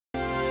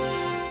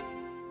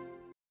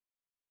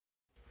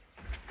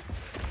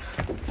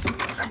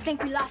I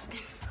think we lost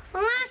him. We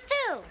lost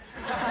too.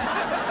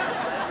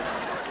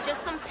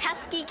 Just some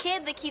pesky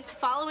kid that keeps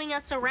following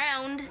us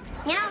around.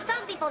 You know,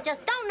 some people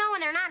just don't know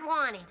when they're not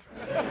wanted.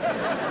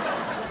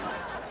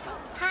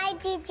 Hi,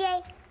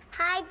 DJ.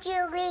 Hi,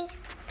 Julie.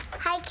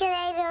 Hi, kid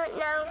I don't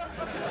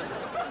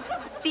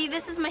know. Steve,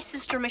 this is my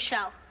sister,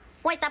 Michelle.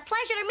 Well, it's a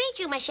pleasure to meet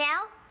you,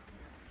 Michelle.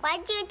 Why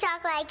do you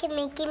talk like a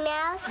Mickey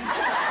Mouse?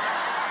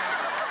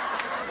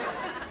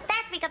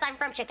 That's because I'm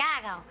from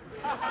Chicago.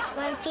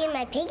 Want to feed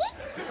my piggy?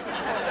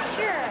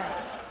 Sure.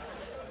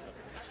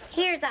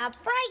 Here's a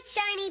bright,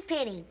 shiny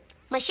penny.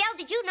 Michelle,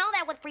 did you know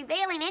that with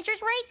prevailing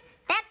interest rates,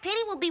 that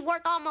penny will be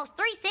worth almost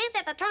 3 cents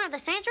at the turn of the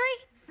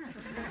century?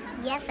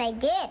 Yes, I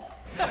did.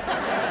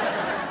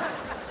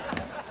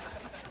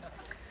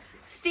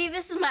 Steve,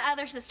 this is my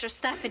other sister,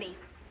 Stephanie.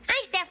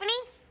 Hi, Stephanie.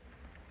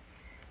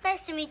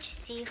 Nice to meet you,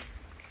 Steve.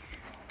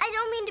 I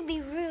don't mean to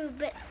be rude,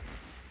 but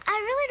I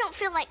really don't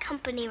feel like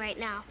company right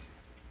now.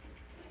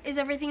 Is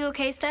everything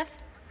okay, Steph?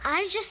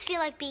 I just feel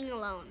like being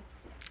alone.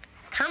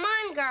 Come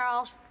on,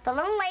 girls. The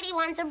little lady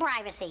wants some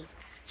privacy.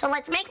 So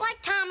let's make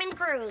like Tom and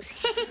Cruise.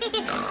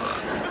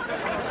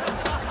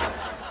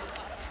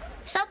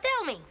 So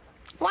tell me,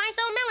 why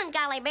so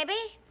melancholy,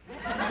 baby?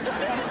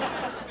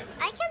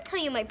 I can't tell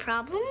you my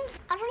problems.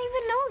 I don't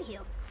even know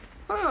you.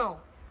 Oh.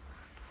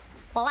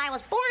 Well, I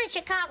was born in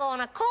Chicago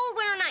on a cold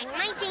winter night in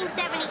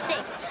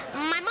 1976.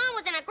 My mom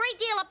was in a great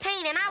deal of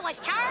pain, and I was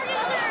charging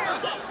her.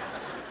 Okay.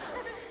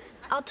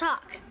 I'll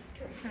talk.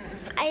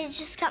 I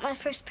just got my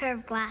first pair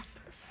of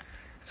glasses.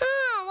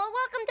 Oh, well,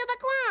 welcome to the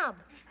club.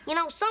 You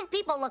know, some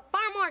people look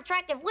far more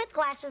attractive with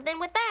glasses than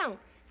without.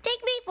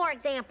 Take me, for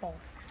example.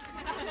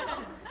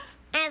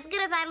 As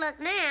good as I look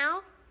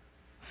now.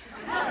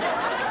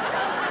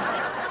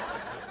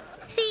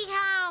 See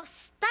how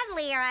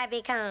studlier I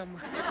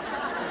become.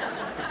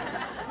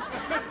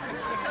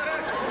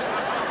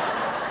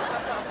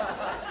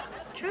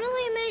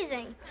 Truly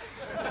amazing.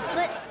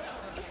 But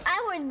if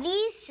I wear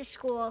these to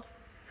school,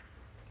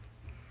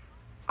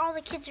 all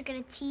the kids are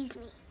gonna tease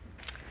me.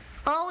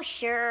 Oh,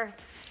 sure.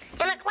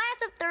 In a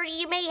class of 30,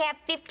 you may have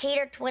 15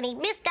 or 20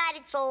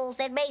 misguided souls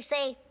that may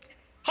say,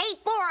 "Hey,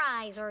 Four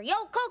Eyes," or "Yo,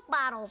 Coke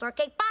Bottles," or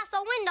 "Que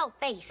Paso Window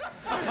Face."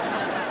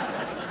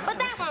 But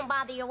that won't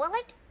bother you, will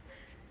it?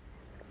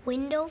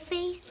 Window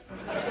face?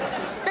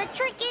 The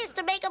trick is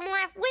to make them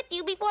laugh with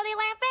you before they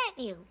laugh at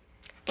you.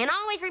 And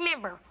always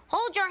remember,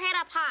 hold your head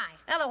up high.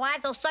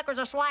 Otherwise, those suckers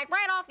will slide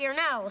right off your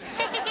nose.